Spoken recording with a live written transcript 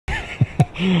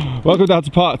Welcome down to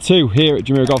part 2 here at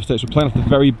Jumeirah Golf Estates. We're playing off the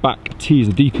very back tees,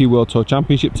 the DP World Tour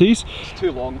Championship tees. It's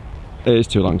too long. It is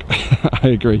too long, I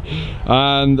agree.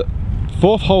 And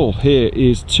fourth hole here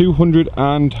is 200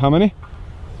 and how many?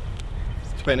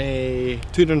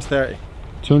 230.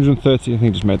 230, I think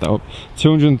I just made that up.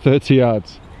 230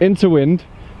 yards. Into wind,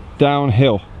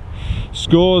 downhill.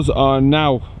 Scores are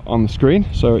now on the screen,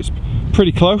 so it's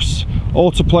pretty close.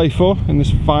 All to play for in this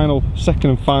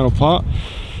second and final part.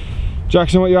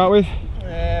 Jackson, what are you out with?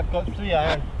 I've got 3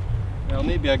 iron. Well,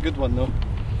 maybe a good one though.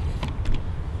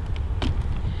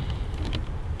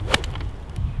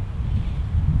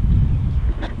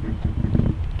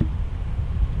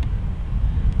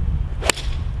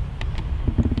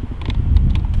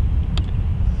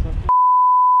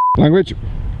 Language.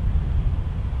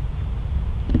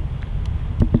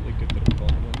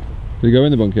 Do you go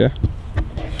in the bunker, yeah?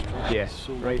 Yeah,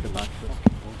 so right at the back.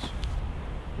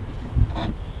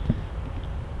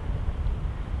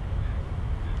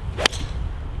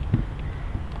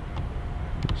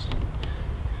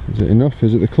 Is it enough?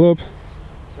 Is it the club?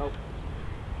 No.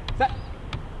 Set.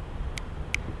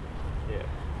 Yeah.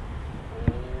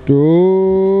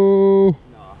 Oh,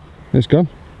 No. it's gone.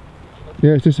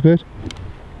 Yeah, it's disappeared.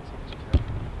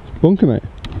 Bunker, mate.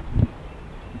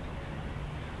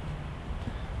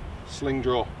 Sling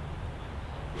draw.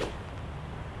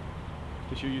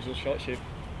 Did you use those shot shape?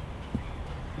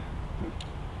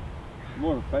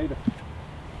 More of a fader.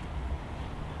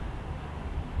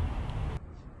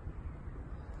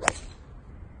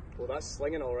 Well, that's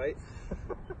slinging all right.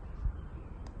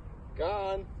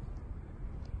 Gone.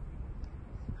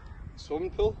 Swimming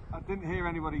pool? I didn't hear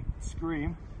anybody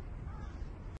scream.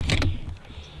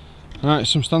 Alright,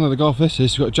 some standard of golf this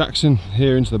is. We've got Jackson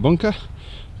here into the bunker.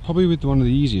 Probably with one of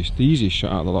the easiest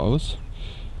shot out of the lot of us.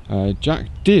 Jack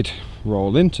did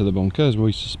roll into the bunker as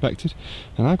we suspected,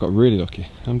 and I got really lucky.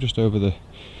 I'm just over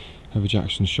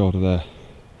Jackson's shoulder there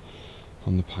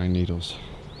on the pine needles.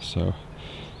 So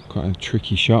quite a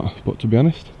tricky shot, but to be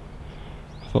honest,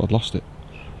 I thought I'd lost it.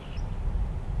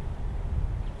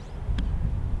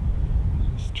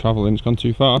 It's travelling, it's gone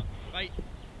too far. Right,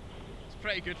 it's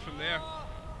pretty good from there.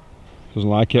 Doesn't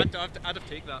like it. I'd have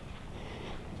taken that.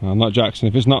 I'm not Jackson.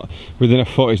 If it's not within a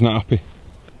foot, he's not happy.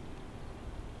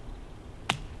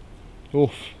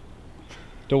 Oof.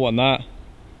 Don't want that.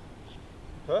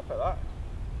 Perfect that.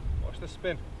 Watch the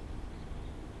spin.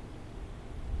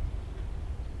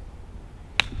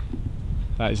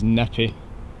 That is neppy.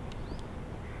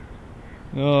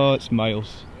 Oh, it's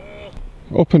miles.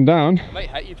 Up and down. It might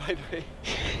hit you, by the way.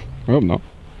 I hope not.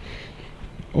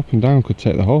 Up and down could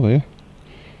take the hole here.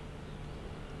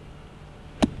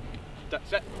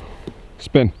 That's it.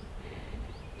 Spin.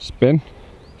 Spin.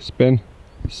 Spin.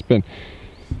 Spin.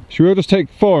 Should we all just take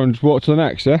 4 and just walk to the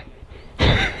next, yeah?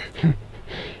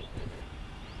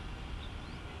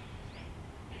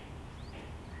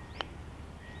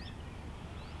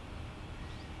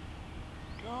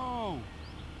 Go!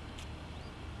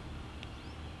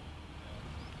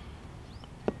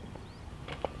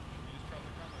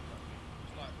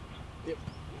 Yep.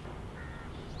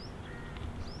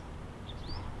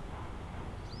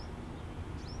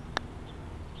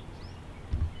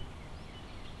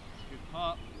 Good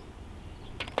putt.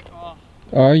 Oh.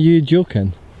 Are you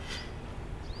joking?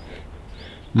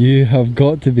 You have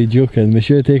got to be joking. We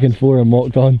should have taken 4 and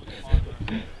walked on.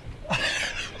 Right,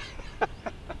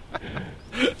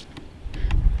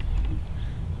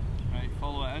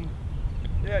 follow it in.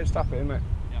 Yeah, just tap it in, mate.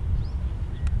 Yeah.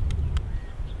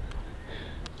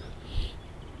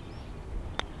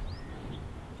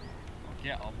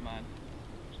 Get off, man.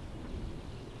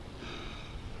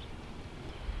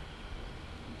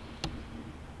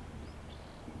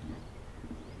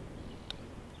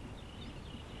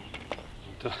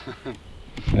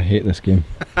 I hate this game.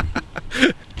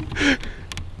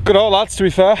 Good all lads, to be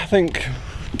fair. I think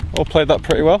all played that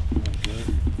pretty well.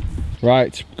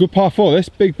 Right, good par 4 this.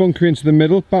 Big bunker into the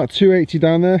middle, about 280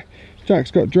 down there. Jack's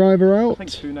got driver out. I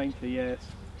think 290, yeah. It's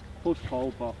close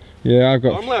call, but Yeah, I've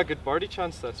got... normally a good birdie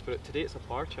chance this, but today it's a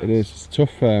par chance. It is. It's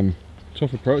tough,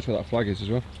 tough approach where that flag is as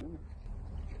well.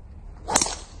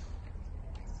 Oh,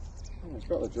 it's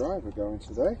got the driver going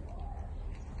today.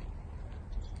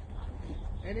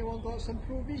 Anyone got some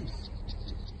Pro Vs?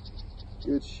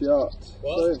 Good shot.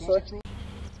 Sorry.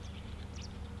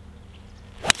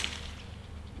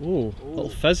 Oh, little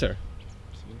fizzer.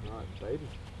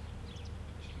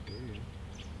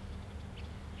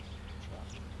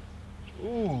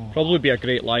 Ooh. Probably be a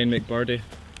great line, make birdie.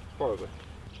 Probably.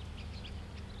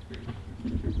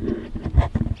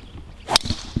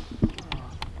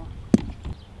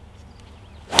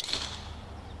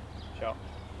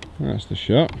 That's the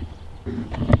shot.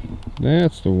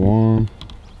 That's the one.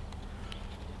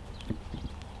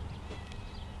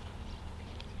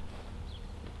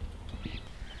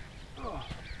 Oh,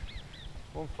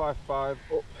 155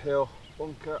 uphill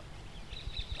bunker.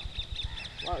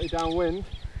 Slightly downwind.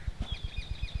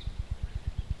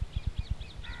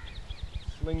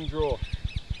 Sling draw.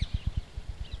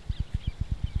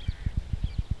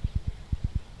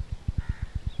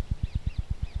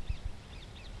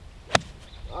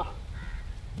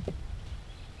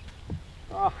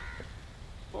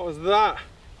 What was that?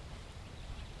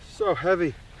 So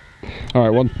heavy.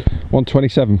 Alright,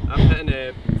 127. I'm hitting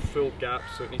a full gap,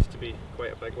 so it needs to be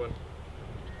quite a big one.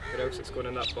 Or else it's going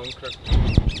in that bunker.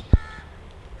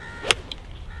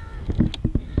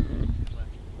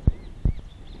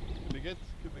 Could be good,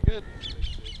 could be good.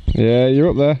 Yeah, you're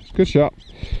up there. Good shot.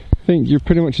 I think you're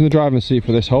pretty much in the driving seat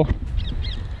for this hole.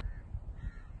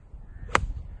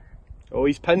 Oh,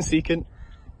 he's pin seeking.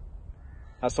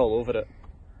 That's all over it.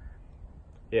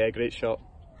 Yeah, great shot.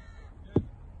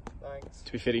 Thanks.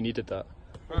 To be fair, he needed that.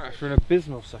 Right, for an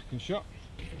abysmal second shot.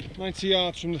 90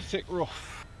 yards from the thick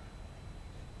rough.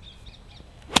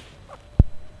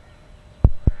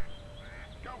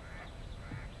 Go.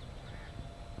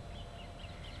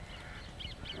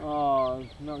 Oh,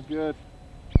 not good.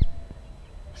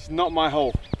 It's not my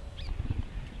hole.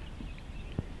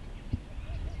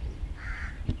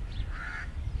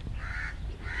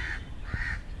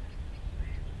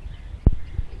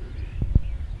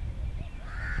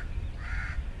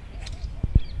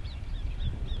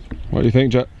 What do you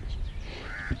think, Jet?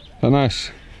 Is that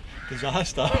nice?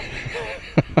 Disaster. I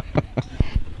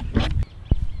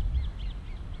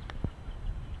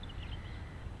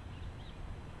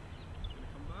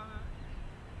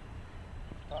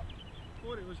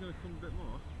thought it was going to come a bit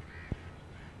more.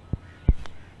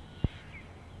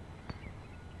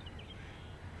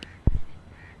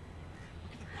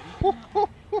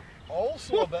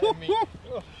 Also a bit of meat.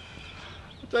 Oh,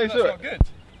 That's not good.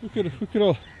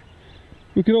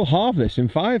 We could all halve this in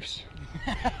fives.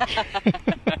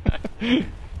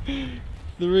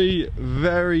 3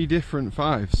 very different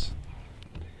fives.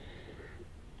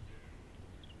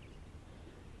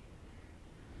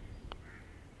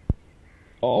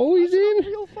 Oh, he's in!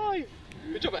 Real 5.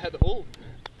 Good job I hit the hole.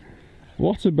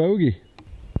 What a bogey.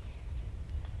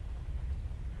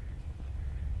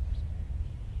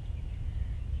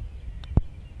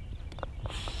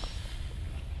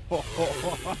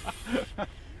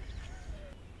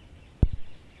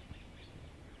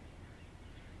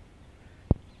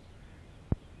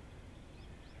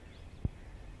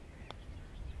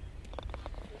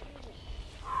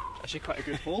 Actually quite a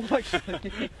good hole,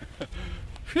 actually.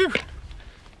 Phew.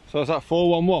 So is that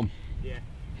 4-1-1? Yeah.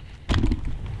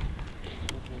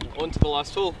 On to the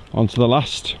last hole. On to the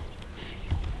last.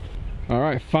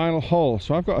 Alright, final hole.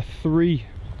 So I've got a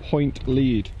 3-point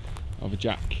lead over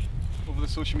Jack. Over the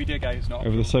social media guy who's not.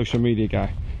 Over the social media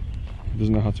guy. He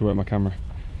doesn't know how to work my camera.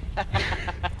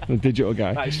 The digital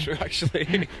guy. That is true,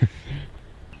 actually.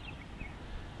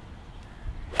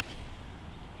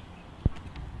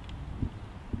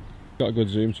 Got a good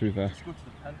zoom through there. Let's go to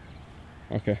the pin.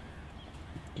 Okay.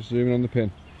 Just zooming on the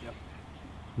pin. Yep.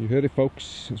 You heard it,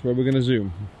 folks. That's where we're going to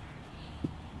zoom.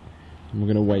 And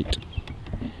we're going to wait.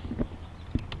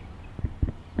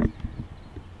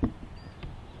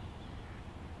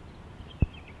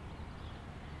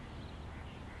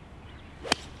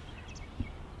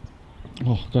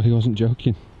 Oh God, he wasn't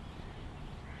joking.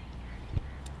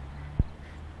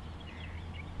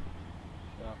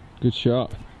 Yeah. Good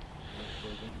shot.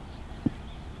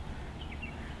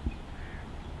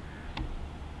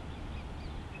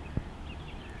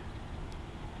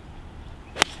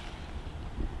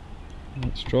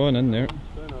 It's drawing in there.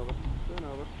 Turn over, turn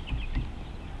over.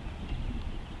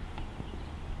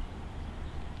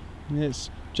 It's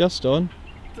just on.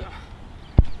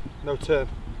 No turn,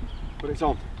 but it's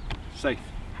on.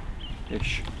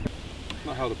 Safe-ish.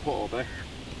 Not how to put all day.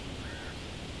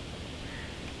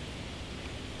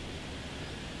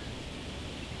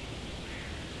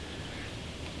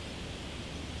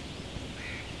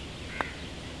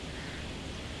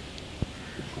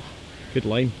 Good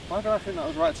line. Why did I think that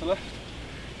was right to left?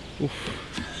 Oof.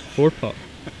 4 putt.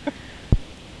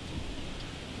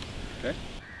 Okay.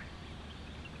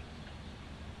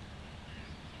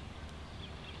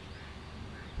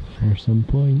 For some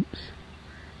points.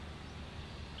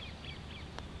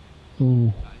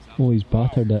 Oh, oh, he's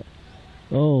battered it.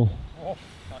 Oh. Oh,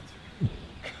 that's...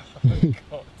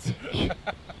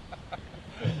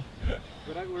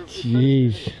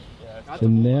 Jeez. The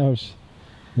nerves.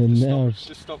 The nerves.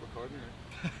 Just stop recording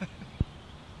now.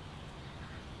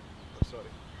 Oh, sorry.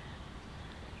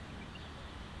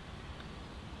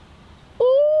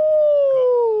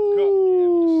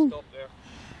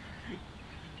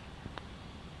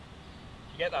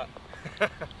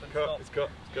 It's cut.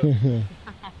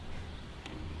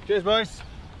 Cheers, boys.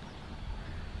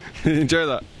 Enjoy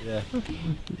that. Yeah.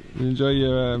 Enjoy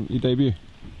your debut.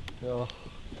 Oh,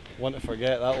 want to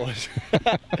forget that was.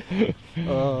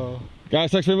 Oh.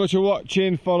 Guys, thanks very much for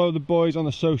watching. Follow the boys on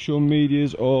the social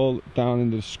medias, all down in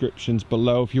the descriptions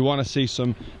below. If you want to see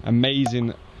some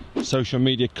amazing social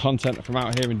media content from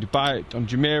out here in Dubai, on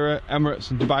Jumeirah,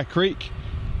 Emirates and Dubai Creek,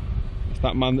 it's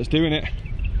that man that's doing it.